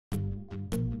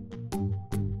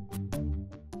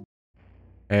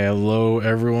Hello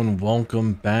everyone,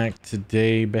 welcome back.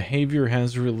 Today Behavior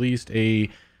has released a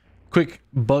quick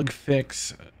bug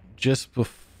fix just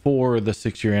before the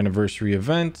 6-year anniversary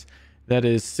event. That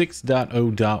is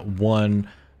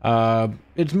 6.0.1.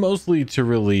 It's mostly to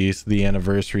release the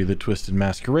anniversary of the Twisted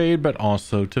Masquerade, but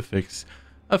also to fix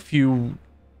a few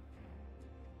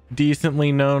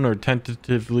decently known or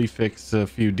tentatively fix a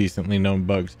few decently known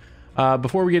bugs.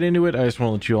 Before we get into it, I just want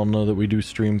to let you all know that we do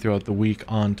stream throughout the week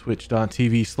on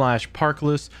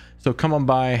twitch.tv/parkless. So come on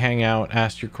by, hang out,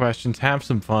 ask your questions, have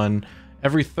some fun.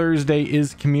 Every Thursday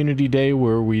is community day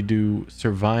where we do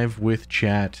survive with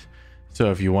chat.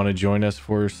 So if you want to join us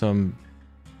for some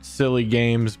silly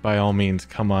games, by all means,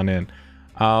 come on in.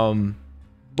 Well,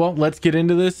 let's get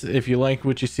into this. If you like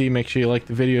what you see, make sure you like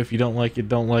the video. If you don't like it,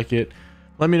 don't like it.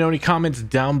 Let me know any comments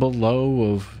down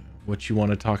below of what you want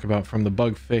to talk about from the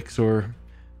bug fix or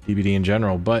DBD in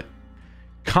general. But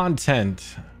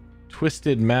content: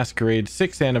 Twisted Masquerade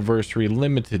 6th anniversary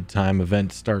limited time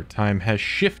event start time has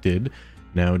shifted,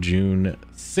 now June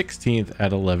 16th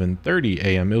at 11:30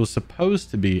 a.m. It was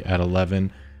supposed to be at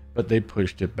 11, but they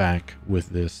pushed it back with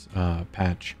this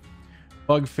patch.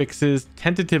 Bug fixes: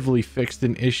 tentatively fixed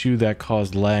an issue that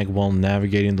caused lag while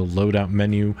navigating the loadout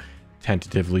menu.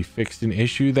 Tentatively fixed an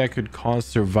issue that could cause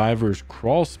survivors'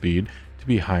 crawl speed to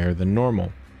be higher than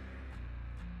normal.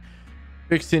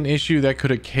 Fixed an issue that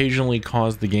could occasionally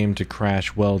cause the game to crash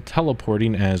while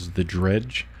teleporting as the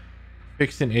Dredge.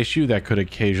 Fixed an issue that could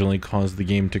occasionally cause the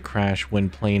game to crash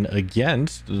when playing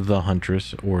against the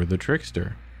Huntress or the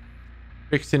Trickster.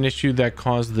 Fixed an issue that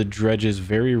caused the Dredge's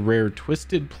very rare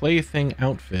Twisted Plaything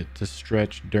outfit to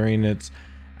stretch during its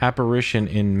apparition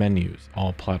in menus,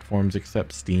 all platforms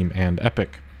except Steam and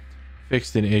Epic.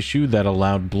 Fixed an issue that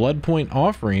allowed Bloodpoint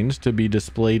offerings to be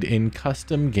displayed in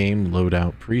custom game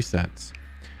loadout presets.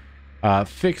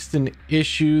 Fixed an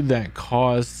issue that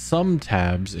caused some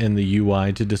tabs in the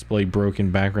UI to display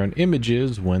broken background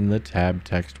images when the tab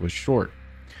text was short.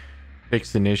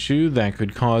 Fixed an issue that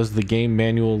could cause the game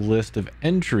manual list of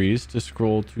entries to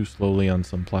scroll too slowly on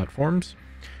some platforms.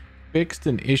 Fixed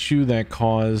an issue that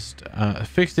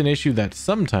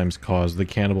sometimes caused the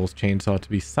Cannibal's Chainsaw to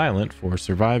be silent for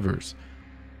survivors.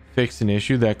 Fixed an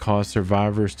issue that caused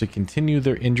survivors to continue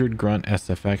their injured grunt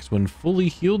SFX when fully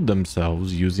healed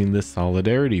themselves using the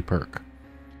Solidarity perk.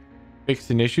 Fixed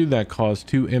an issue that caused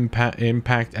two impact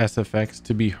SFX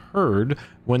to be heard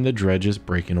when the Dredge is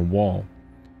breaking a wall.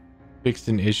 Fixed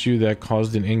an issue that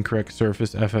caused an incorrect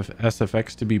surface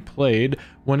SFX to be played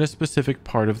when a specific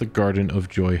part of the Garden of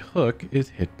Joy hook is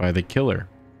hit by the killer.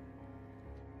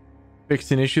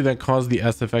 Fixed an issue that caused the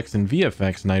SFX and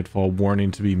VFX Nightfall warning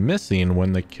to be missing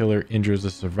when the killer injures a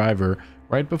survivor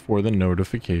right before the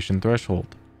notification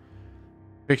threshold.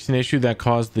 Fixed an issue that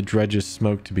caused the Dredge's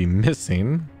smoke to be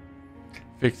missing.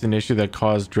 Fixed an issue that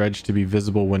caused Dredge to be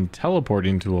visible when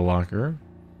teleporting to a locker.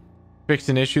 Fixed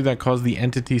an issue that caused the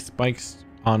entity spikes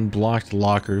on blocked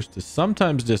lockers to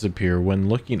sometimes disappear when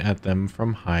looking at them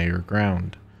from higher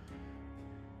ground.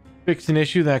 Fixed an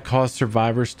issue that caused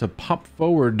survivors to pop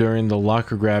forward during the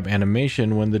locker grab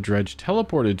animation when the Dredge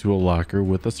teleported to a locker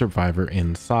with a survivor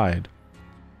inside.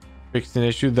 Fixed an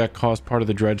issue that caused part of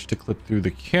the Dredge to clip through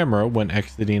the camera when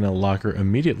exiting a locker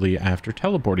immediately after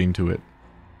teleporting to it.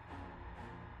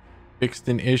 Fixed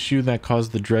an issue that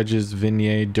caused the Dredge's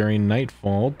vignette during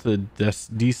Nightfall to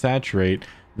desaturate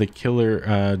the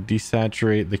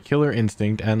killer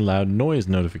instinct and loud noise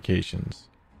notifications.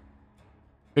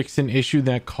 Fixed an issue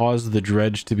that caused the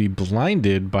Dredge to be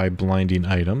blinded by blinding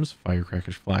items,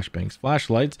 firecrackers, flashbangs,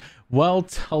 flashlights, while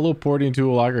teleporting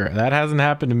to a locker. That hasn't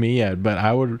happened to me yet, but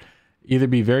I would either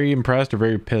be very impressed or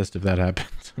very pissed if that happened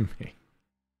to me.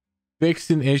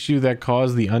 Fixed an issue that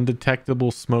caused the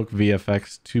undetectable smoke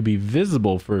VFX to be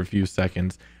visible for a few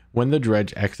seconds when the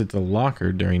Dredge exits a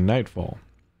locker during Nightfall.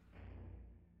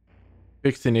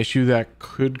 Fixed an issue that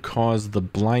could cause the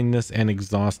blindness and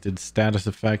exhausted status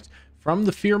effect from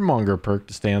the Fearmonger perk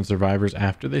to stay on survivors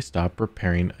after they stop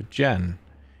preparing a gen.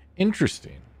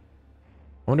 Interesting.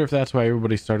 I wonder if that's why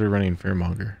everybody started running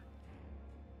Fearmonger.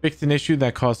 Fixed an issue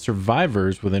that caused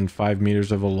survivors within 5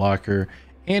 meters of a locker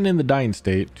and in the dying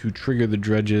state to trigger the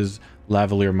Dredge's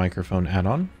lavalier microphone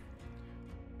add-on.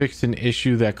 Fixed an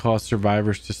issue that caused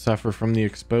survivors to suffer from the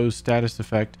exposed status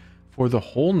effect for the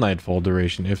whole Nightfall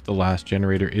duration if the last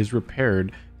generator is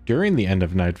repaired during the end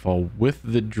of Nightfall with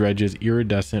the Dredge's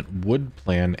iridescent wood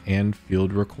plan and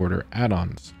field recorder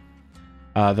add-ons.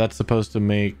 That's supposed to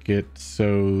make it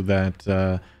so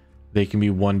that they can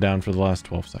be one down for the last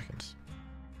 12 seconds.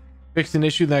 Fixed an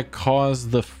issue that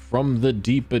caused the From the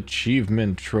Deep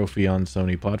achievement trophy on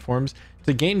Sony platforms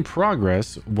to gain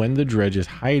progress when the dredge is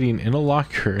hiding in a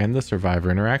locker and the survivor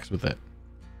interacts with it.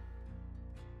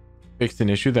 Fixed an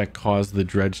issue that caused the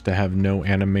dredge to have no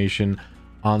animation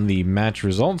on the match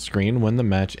results screen when the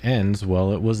match ends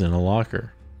while it was in a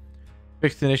locker.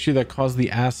 Fixed an issue that caused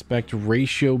the aspect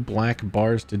ratio black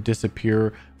bars to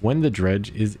disappear when the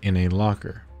dredge is in a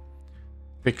locker.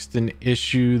 Fixed an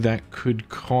issue that could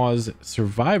cause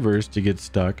survivors to get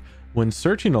stuck when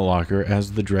searching a locker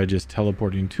as the dredge is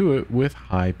teleporting to it with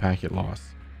high packet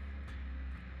loss.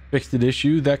 Fixed an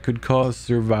issue that could cause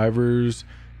survivors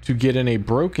to get in a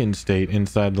broken state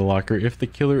inside the locker if the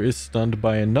killer is stunned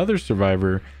by another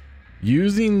survivor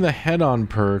using the head-on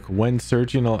perk when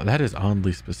searching that is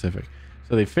oddly specific.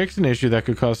 So they fixed an issue that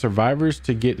could cause survivors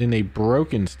to get in a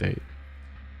broken state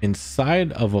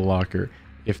inside of a locker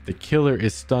if the killer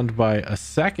is stunned by a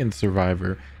second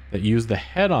survivor that used the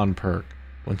head-on perk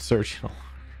when searching a locker.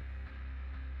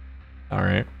 All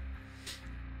right.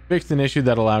 Fixed an issue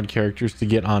that allowed characters to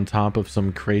get on top of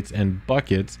some crates and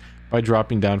buckets by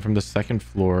dropping down from the second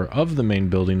floor of the main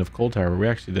building of Cold Tower. We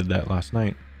actually did that last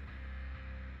night.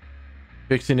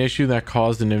 Fixed an issue that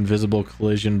caused an invisible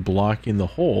collision blocking the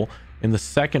hole in the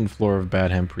second floor of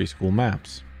Badham Preschool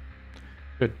maps.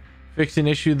 Good. Fixed an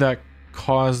issue that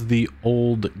caused the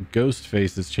old Ghost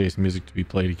Faces chase music to be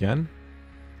played again.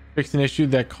 Fixed an issue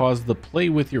that caused the play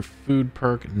with your food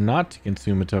perk not to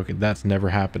consume a token. That's never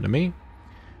happened to me.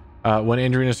 When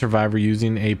injuring a survivor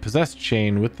using a possessed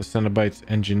chain with the Cenobites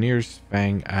Engineer's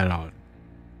Fang add-on.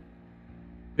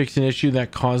 Fixed an issue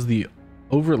that caused the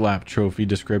overlap trophy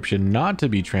description not to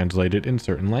be translated in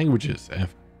certain languages,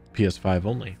 PS5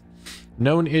 only.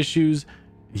 Known issues,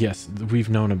 yes, we've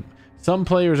known them. Some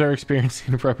players are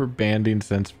experiencing rubber banding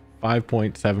since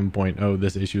 5.7.0.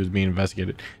 This issue is being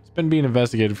investigated. It's been being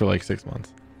investigated for like 6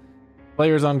 months.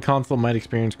 Players on console might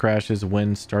experience crashes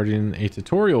when starting a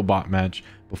tutorial bot match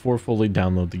before fully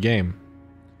download the game.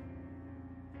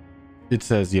 It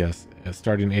says yes,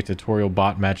 starting a tutorial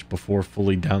bot match before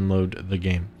fully download the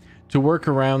game. To work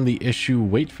around the issue,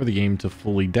 wait for the game to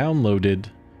fully downloaded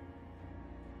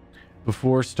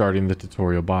before starting the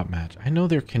tutorial bot match. I know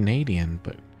they're Canadian,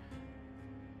 but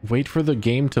wait for the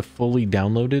game to fully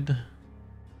downloaded.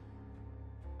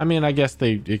 I mean, I guess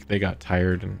they got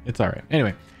tired and it's all right.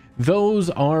 Anyway, those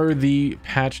are the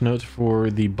patch notes for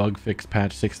the bug fix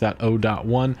patch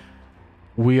 6.0.1.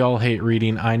 We all hate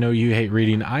reading. I know you hate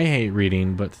reading. I hate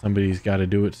reading, but somebody's got to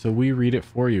do it, so we read it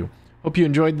for you. Hope you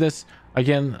enjoyed this.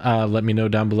 Again, let me know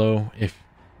down below if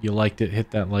you liked it.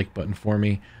 Hit that like button for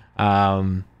me.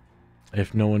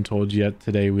 If no one told you yet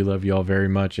today, we love you all very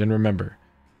much. And remember,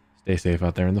 stay safe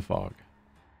out there in the fog.